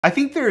I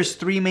think there's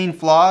three main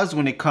flaws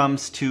when it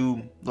comes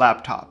to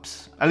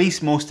laptops, at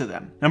least most of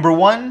them. Number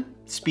one,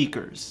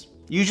 speakers.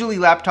 Usually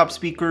laptop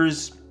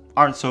speakers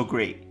aren't so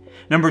great.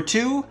 Number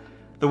two,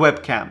 the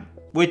webcam,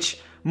 which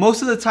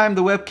most of the time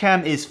the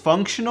webcam is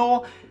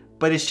functional,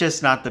 but it's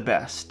just not the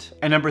best.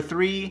 And number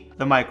three,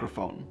 the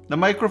microphone. The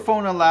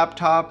microphone on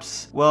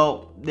laptops,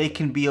 well, they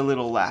can be a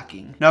little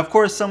lacking. Now, of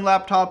course, some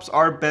laptops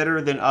are better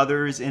than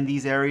others in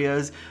these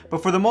areas,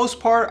 but for the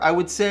most part, I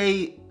would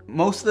say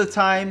most of the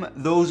time,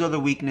 those are the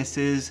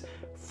weaknesses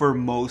for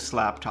most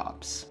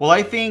laptops. Well,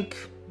 I think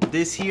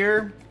this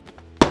here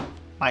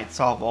might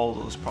solve all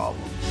those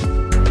problems.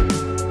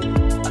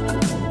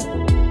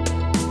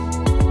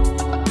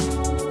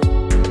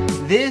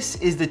 This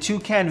is the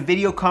Toucan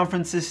Video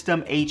Conference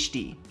System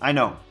HD. I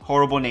know,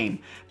 horrible name,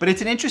 but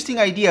it's an interesting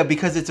idea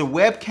because it's a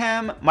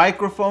webcam,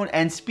 microphone,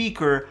 and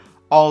speaker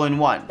all in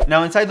one.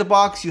 Now inside the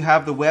box, you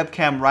have the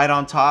webcam right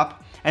on top,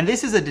 and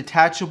this is a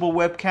detachable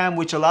webcam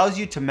which allows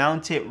you to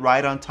mount it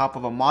right on top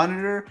of a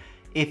monitor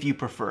if you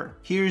prefer.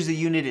 Here's the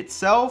unit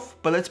itself,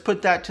 but let's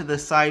put that to the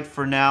side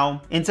for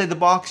now. Inside the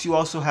box, you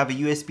also have a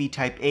USB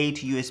Type A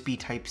to USB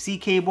Type C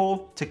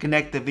cable to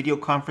connect the video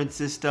conference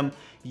system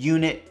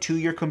unit to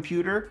your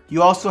computer.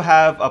 You also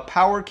have a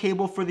power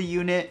cable for the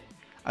unit,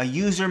 a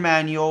user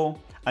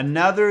manual,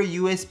 another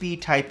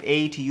USB Type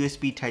A to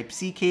USB Type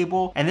C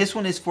cable, and this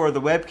one is for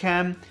the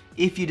webcam.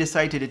 If you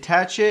decide to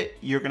detach it,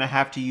 you're gonna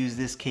have to use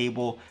this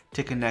cable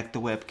to connect the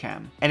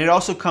webcam. And it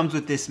also comes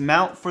with this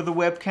mount for the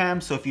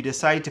webcam, so if you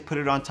decide to put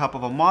it on top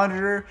of a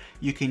monitor,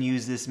 you can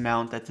use this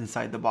mount that's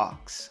inside the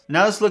box.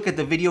 Now let's look at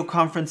the video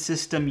conference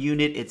system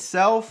unit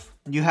itself.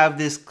 You have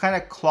this kind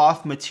of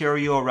cloth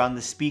material around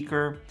the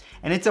speaker,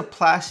 and it's a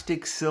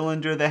plastic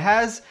cylinder that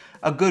has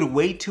a good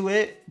weight to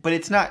it, but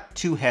it's not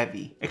too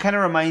heavy. It kind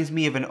of reminds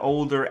me of an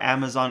older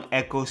Amazon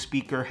Echo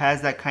speaker,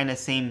 has that kind of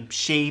same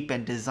shape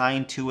and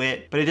design to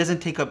it, but it doesn't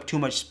take up too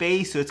much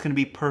space, so it's gonna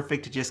be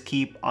perfect to just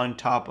keep on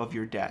top of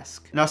your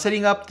desk. Now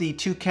setting up the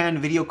Toucan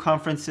Video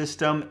Conference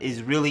System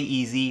is really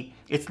easy.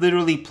 It's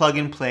literally plug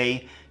and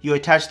play. You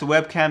attach the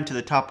webcam to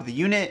the top of the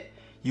unit,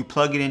 you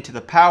plug it into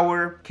the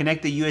power,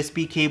 connect the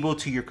USB cable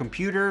to your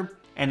computer,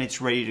 and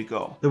it's ready to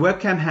go. The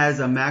webcam has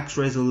a max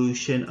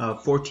resolution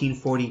of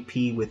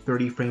 1440p with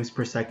 30 frames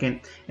per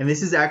second, and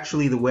this is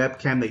actually the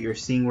webcam that you're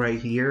seeing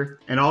right here,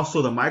 and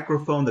also the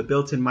microphone, the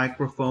built-in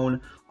microphone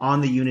on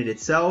the unit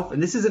itself.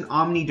 And this is an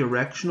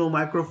omnidirectional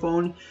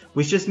microphone,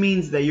 which just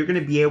means that you're going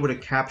to be able to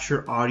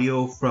capture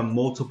audio from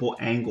multiple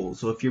angles.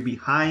 So if you're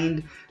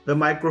behind the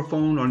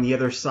microphone on the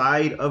other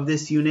side of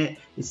this unit,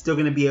 it's still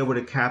going to be able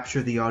to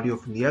capture the audio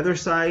from the other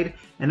side.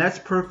 And that's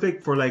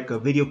perfect for like a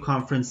video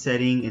conference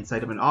setting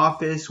inside of an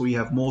office where you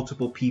have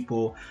multiple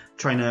people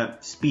trying to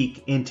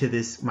speak into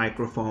this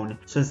microphone.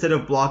 So instead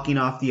of blocking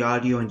off the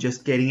audio and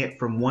just getting it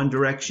from one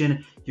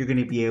direction, you're going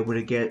to be able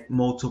to get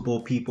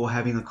multiple people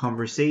having a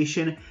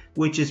conversation,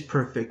 which is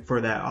perfect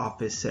for that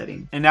office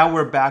setting. And now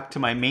we're back to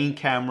my main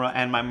camera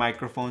and my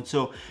microphone,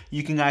 so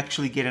you can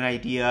actually get an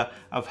idea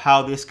of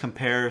how this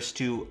compares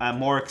to a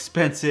more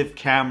expensive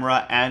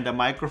camera and a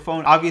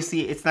microphone.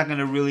 Obviously, it's not going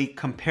to really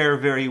compare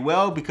very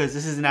well because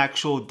this is an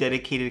actual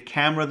dedicated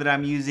camera that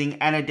I'm using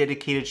and a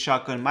dedicated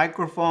shotgun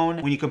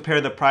microphone. When you compare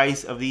the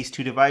price of these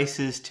two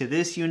devices to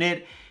this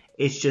unit,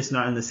 it's just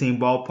not in the same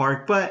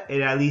ballpark, but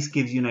it at least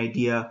gives you an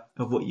idea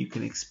of what you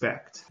can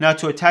expect. Now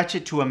to attach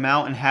it to a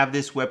mount and have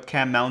this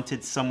webcam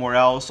mounted somewhere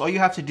else, all you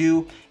have to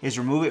do is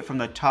remove it from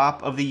the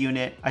top of the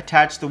unit,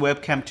 attach the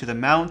webcam to the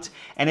mount,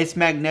 and it's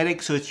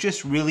magnetic, so it's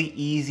just really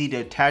easy to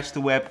attach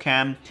the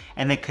webcam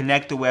and then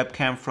connect the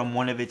webcam from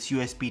one of its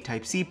USB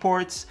Type-C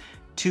ports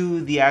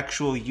to the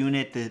actual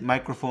unit, the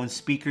microphone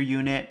speaker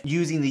unit,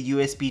 using the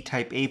USB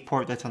Type-A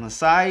port that's on the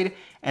side,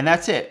 and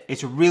that's it.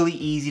 It's really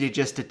easy to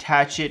just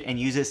detach it and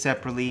use it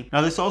separately.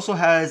 Now this also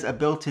has a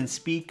built-in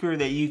speaker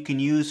that you can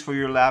use for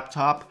your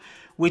laptop,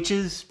 which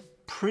is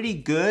pretty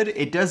good.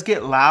 It does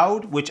get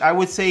loud, which I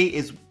would say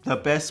is the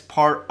best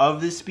part of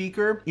this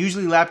speaker.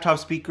 Usually laptop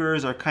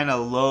speakers are kind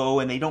of low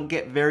and they don't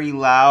get very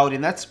loud,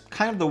 and that's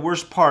kind of the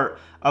worst part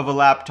of a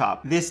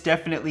laptop. This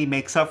definitely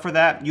makes up for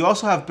that. You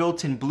also have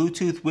built-in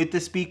Bluetooth with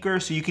the speaker,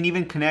 so you can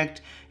even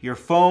connect your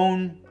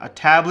phone, a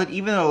tablet,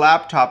 even a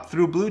laptop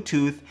through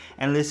Bluetooth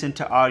and listen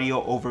to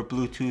audio over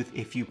Bluetooth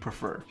if you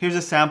prefer. Here's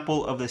a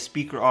sample of the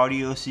speaker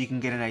audio so you can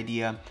get an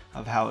idea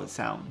of how it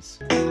sounds.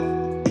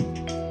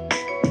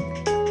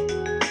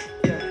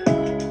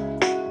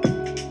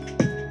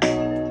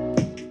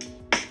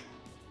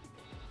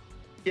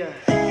 Yeah.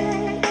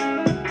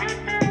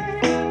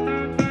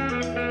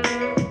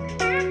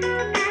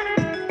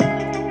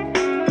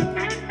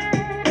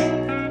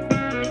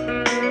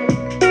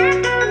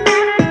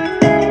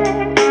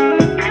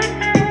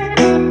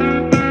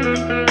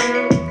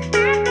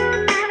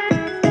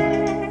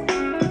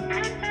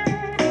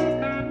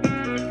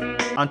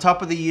 On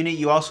top of the unit,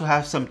 you also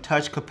have some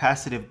touch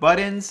capacitive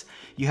buttons.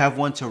 You have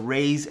one to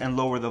raise and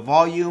lower the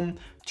volume,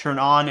 turn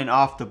on and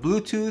off the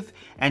Bluetooth,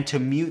 and to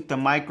mute the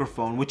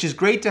microphone, which is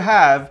great to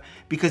have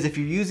because if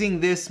you're using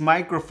this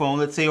microphone,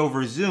 let's say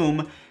over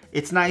Zoom,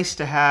 it's nice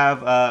to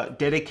have a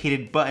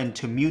dedicated button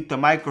to mute the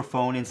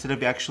microphone instead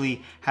of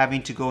actually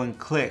having to go and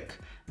click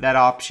that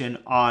option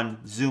on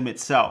Zoom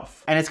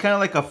itself. And it's kind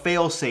of like a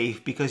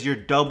fail-safe because you're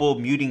double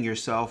muting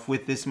yourself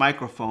with this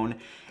microphone,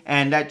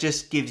 and that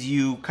just gives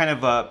you kind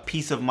of a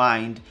peace of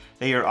mind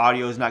that your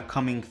audio is not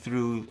coming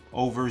through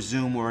over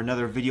Zoom or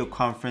another video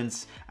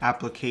conference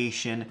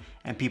application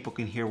and people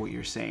can hear what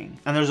you're saying.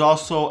 And there's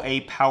also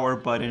a power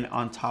button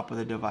on top of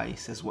the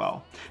device as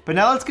well. But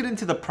now let's get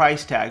into the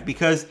price tag,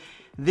 because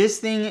this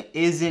thing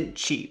isn't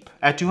cheap.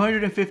 At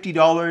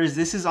 $250,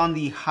 this is on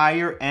the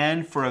higher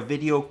end for a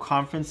video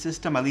conference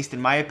system, at least in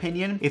my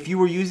opinion. If you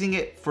were using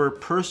it for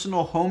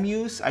personal home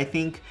use, I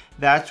think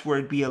that's where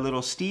it'd be a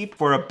little steep.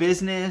 For a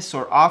business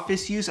or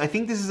office use, I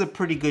think this is a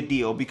pretty good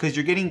deal because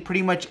you're getting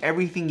pretty much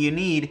everything you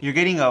need. You're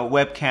getting a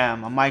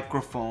webcam, a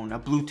microphone, a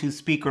Bluetooth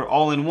speaker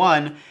all in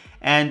one,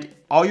 and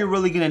all you're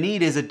really gonna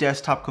need is a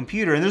desktop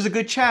computer. And there's a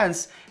good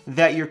chance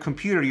that your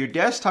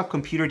desktop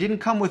computer didn't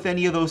come with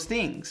any of those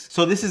things.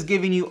 So this is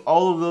giving you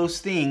all of those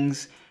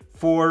things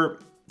for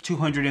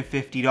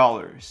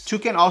 $250.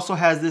 Toucan also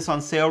has this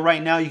on sale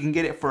right now. You can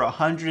get it for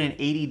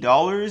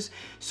 $180.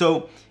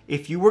 So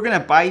if you were gonna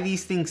buy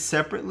these things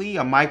separately,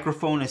 a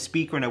microphone, a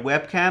speaker, and a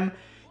webcam,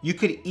 you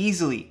could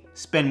easily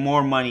spend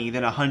more money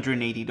than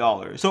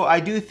 $180. So I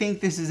do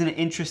think this is an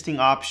interesting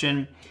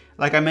option.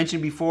 Like I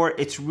mentioned before,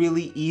 it's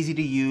really easy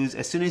to use.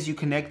 As soon as you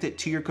connect it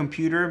to your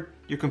computer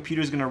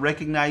is gonna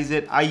recognize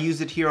it. I use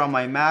it here on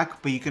my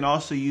Mac, but you can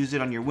also use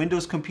it on your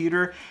Windows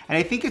computer. And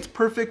I think it's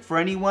perfect for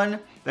anyone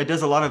that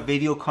does a lot of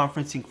video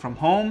conferencing from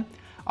home.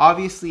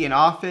 Obviously an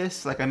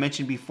office, like I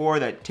mentioned before,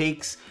 that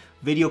takes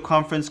video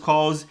conference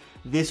calls,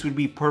 this would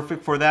be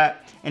perfect for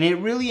that. And it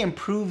really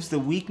improves the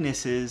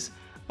weaknesses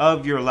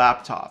of your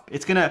laptop.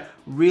 It's gonna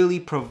really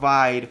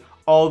provide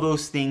all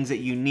those things that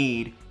you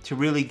need to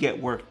really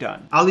get work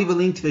done. I'll leave a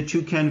link to the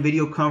Toucan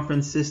Video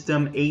Conference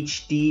System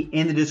HD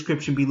in the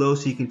description below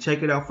so you can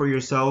check it out for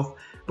yourself.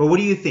 But what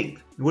do you think?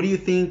 What do you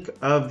think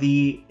of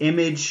the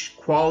image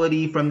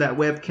quality from that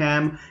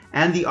webcam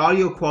and the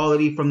audio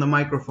quality from the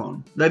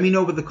microphone? Let me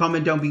know with a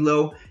comment down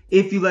below.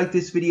 If you like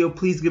this video,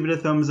 please give it a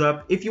thumbs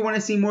up. If you want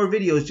to see more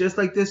videos just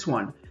like this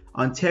one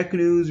on tech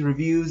news,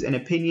 reviews, and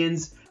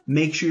opinions,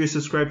 make sure you're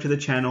subscribed to the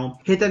channel.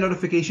 Hit that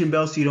notification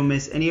bell so you don't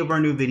miss any of our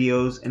new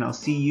videos, and I'll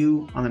see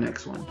you on the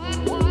next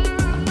one.